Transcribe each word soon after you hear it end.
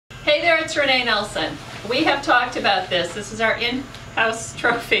Hey there, it's Renee Nelson. We have talked about this. This is our in-house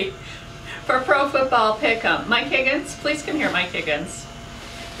trophy for Pro Football Pick'em. Mike Higgins, please come here, Mike Higgins.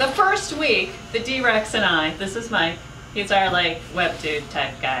 The first week, the D-Rex and I, this is Mike, he's our like web dude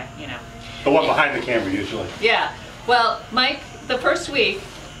type guy, you know. The one behind the camera usually. Yeah, well, Mike, the first week,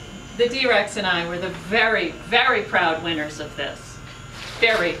 the D-Rex and I were the very, very proud winners of this.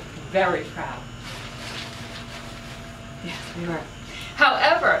 Very, very proud. Yes, we were.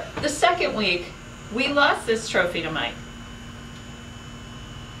 However, the second week, we lost this trophy to Mike.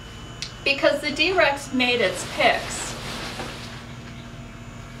 Because the D-Rex made its picks.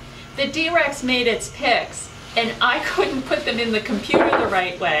 The D-Rex made its picks, and I couldn't put them in the computer the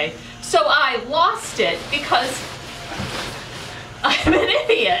right way, so I lost it because I'm an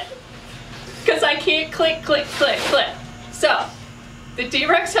idiot. Because I can't click, click, click, click. So, the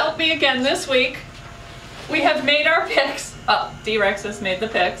D-Rex helped me again this week. We have made our picks. Oh, D-Rex has made the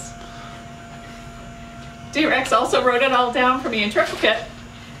picks. D-Rex also wrote it all down for me in triplicate.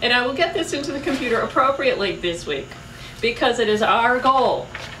 And I will get this into the computer appropriately this week because it is our goal,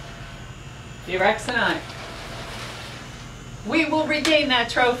 D-Rex and I. We will regain that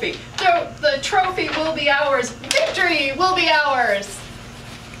trophy. The trophy will be ours. Victory will be ours.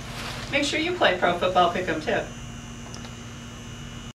 Make sure you play Pro Football Pick'em too.